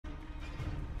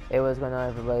Hey, what's going on,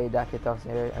 everybody? DakYoTalks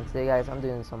here, and today, guys, I'm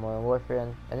doing some Modern Warfare,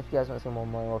 and if you guys want to see more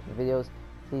Modern Warfare videos,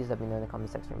 please let me know in the comment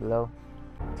section below.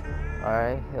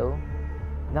 Alright, Hill.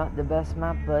 Not the best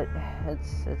map, but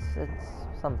it's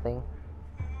something.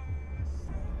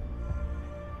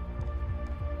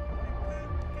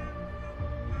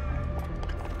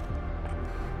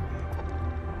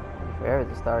 Fair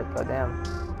to start, goddamn.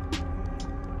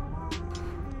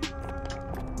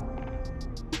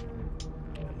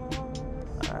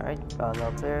 Alright, got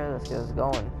up there, let's get this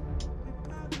going.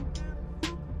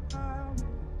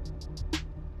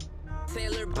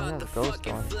 Taylor bought the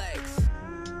fucking flex.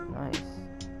 Nice.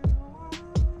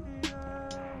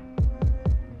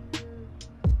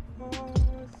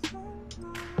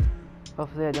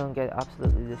 Hopefully I don't get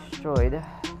absolutely destroyed,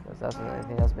 because that's the only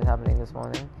thing that's been happening this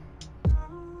morning.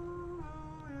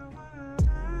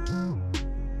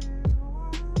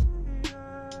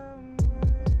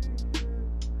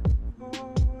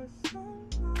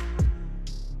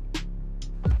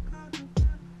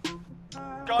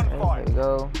 Gunfight. There we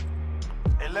go.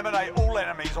 Eliminate all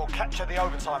enemies or capture the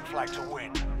overtime flag to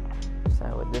win.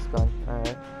 Start with this gun.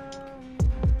 Alright.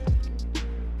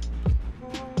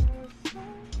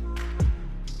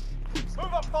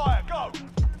 Move up fire, go!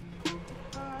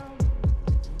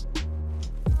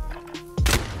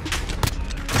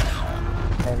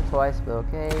 And twice, but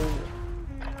okay.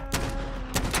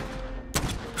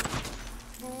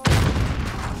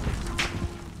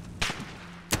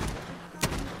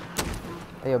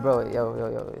 Hey, yo, bro,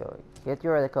 yo. Get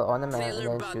your reticle on the man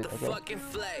and then shoot, okay?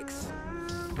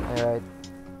 Alright.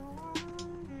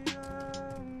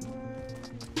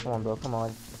 Come on, bro, come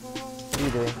on. What are you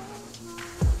doing?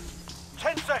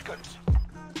 10 seconds.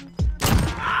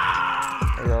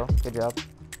 There you go, good job.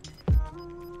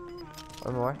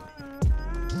 One more.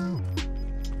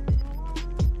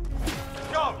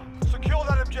 Go! Secure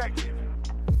that objective.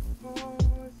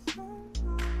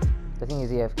 I think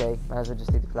he's AFK. Might as well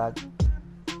just take the flag.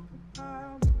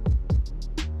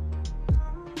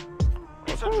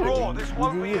 It's a draw. This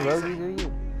won't be easy. Rosie, do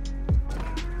you?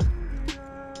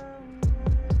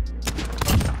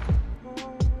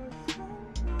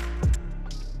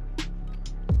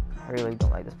 I really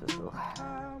don't like this pistol.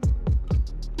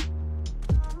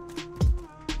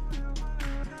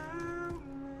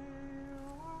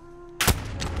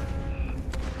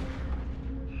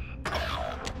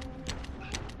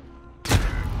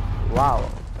 Wow,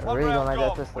 I really don't like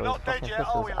that pistol. This fucking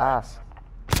pistol's ass.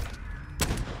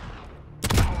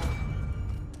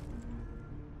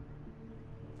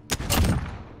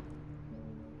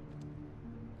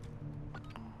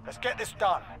 Let's get this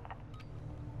done.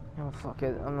 Oh, fuck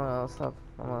it. I'm gonna stop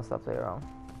playing around.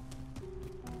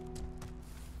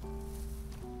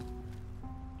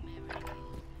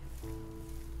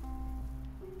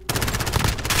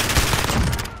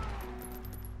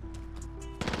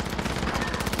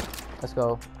 Let's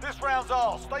go. This round's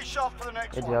ours. Stay sharp for the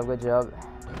next one. Good job, good job.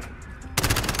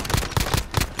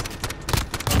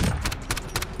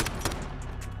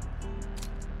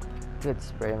 Good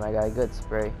spray, my guy. Good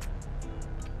spray.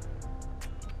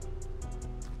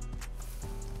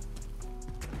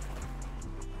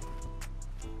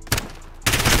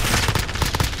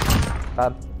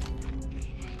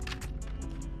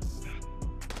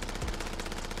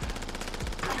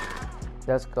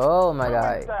 Let's go, my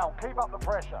guy. Down. Keep up the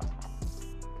pressure.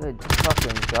 Good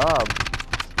fucking job.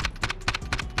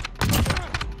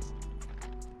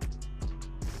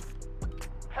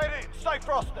 Head in. Stay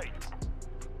frosty.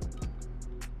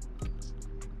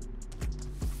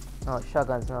 Oh,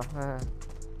 shotguns now.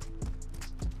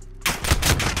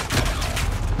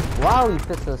 Wow, you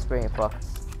pistol spraying, fuck.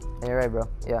 And you're right, bro.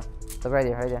 Yeah. Look right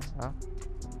there, Huh?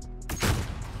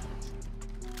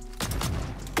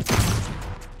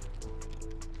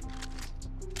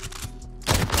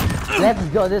 Let's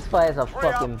go. This fight is a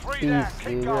fucking beast,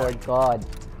 dude. You're a god.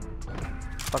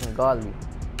 Fucking godly.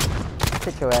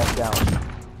 Sit your ass down.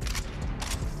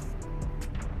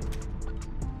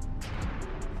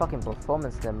 Fucking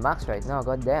performance to the max right now,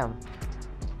 goddamn.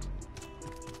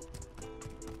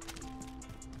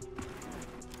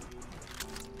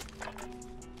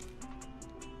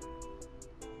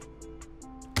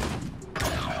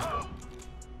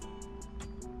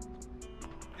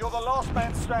 You're the last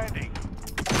man standing.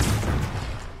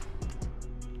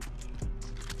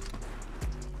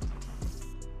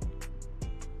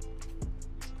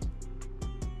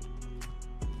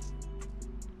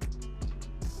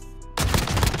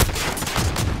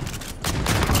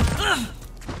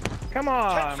 Come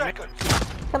on, 10 seconds.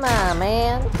 Come on,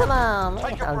 man. Come on, man.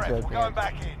 Take a I'm breath. We're joking. going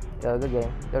back in. Yo, good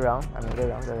game. Good round. I mean, good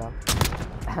round.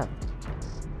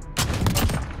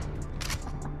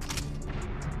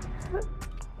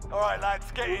 Alright,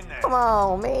 lads, get in there. Come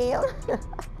on, man.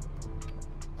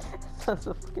 Sounds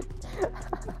so fucking.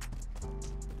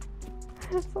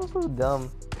 It sounds so dumb.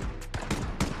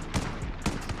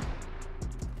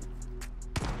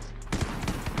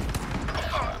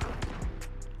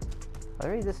 I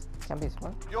really just can't be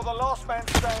smart. You're the last man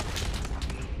standing.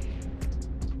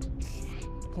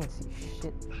 I can't see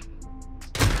shit.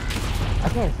 I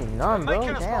can't see none, bro.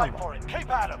 Making a Damn. fight for it. Keep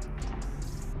at him.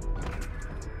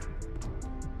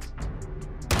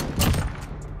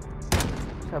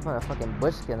 Try to put a fucking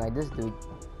bush skin like this dude.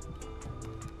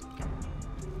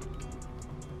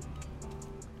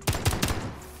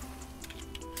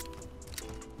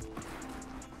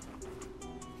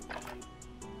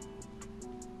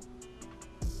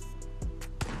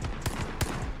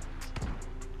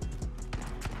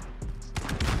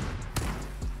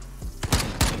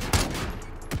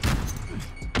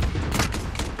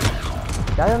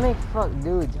 That don't make fuck,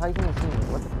 dude. How you gonna see me?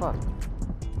 What the fuck?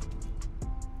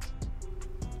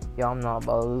 Yo, I'm not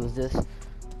about to lose this.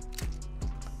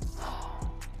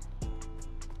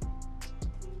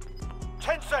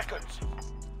 Ten seconds.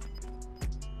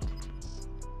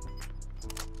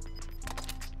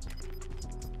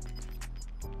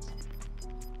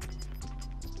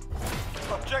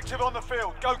 Objective on the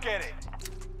field. Go get it.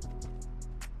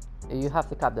 You have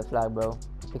to cap the flag, bro.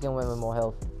 You can win with more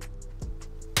health.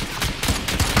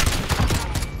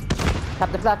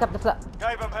 Cap the flag, cap the flag.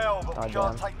 Gave him hell, but Oh, we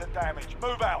can't damn. take the damage.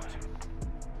 Move out.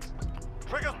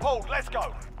 Triggers pulled. Let's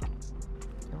go.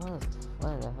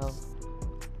 What the hell?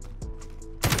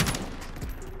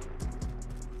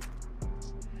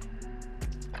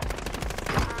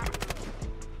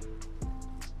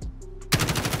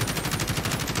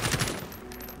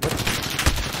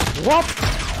 What?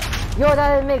 Yo,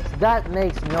 that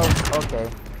makes no. Okay.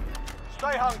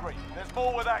 Stay hungry. There's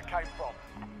more where that came from.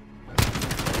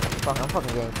 Fuck, I'm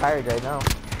fucking getting tired right now.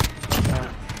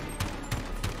 Yeah.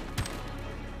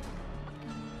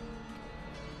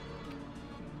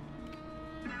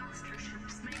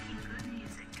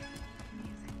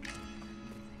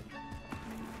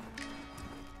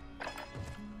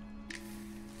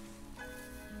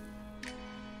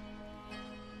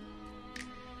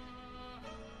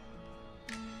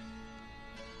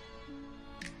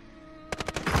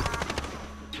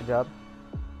 Good job.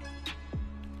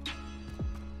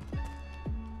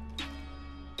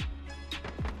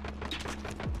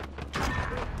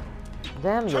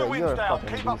 Damn, Two you're wins a down.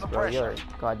 fucking Keep up beast, the bro. You're a pressure.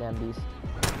 goddamn beast.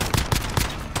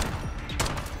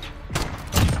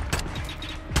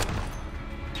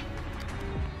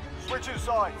 Switching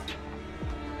sides.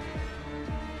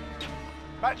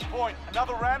 Match point.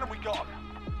 Another round and we got him.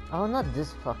 Oh, not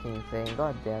this fucking thing.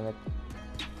 God damn it.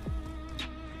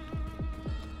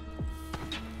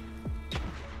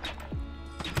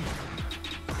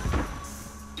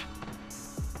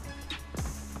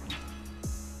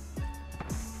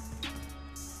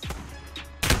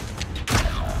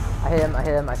 I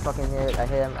hit him, I fucking hit it, I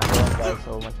hit him, guys,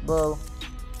 so much bull.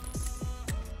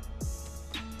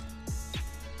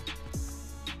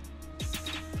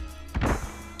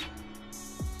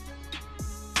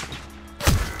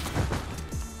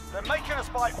 They're making us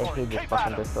fight I for hate it. this Keep fucking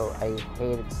at him. pistol, I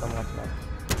hate it so much, man.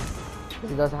 Because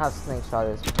he doesn't have snake shot,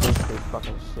 it's basically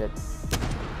fucking shit.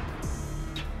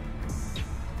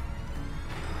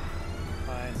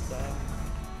 Fine, so.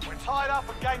 We're tied up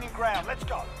and gaining ground. Let's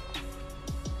go.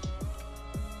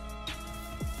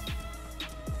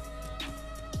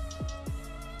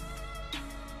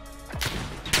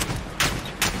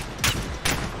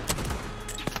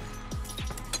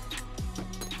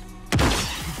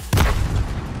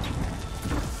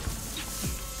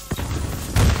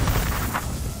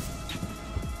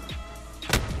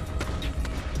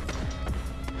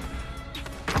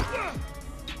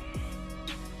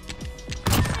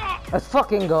 Let's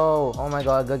fucking go! Oh my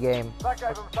god, good game. That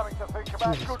gave them something to think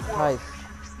about. Jesus Good work. Christ.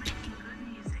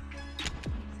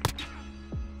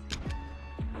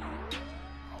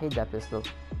 Hate that pistol.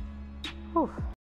 Whew.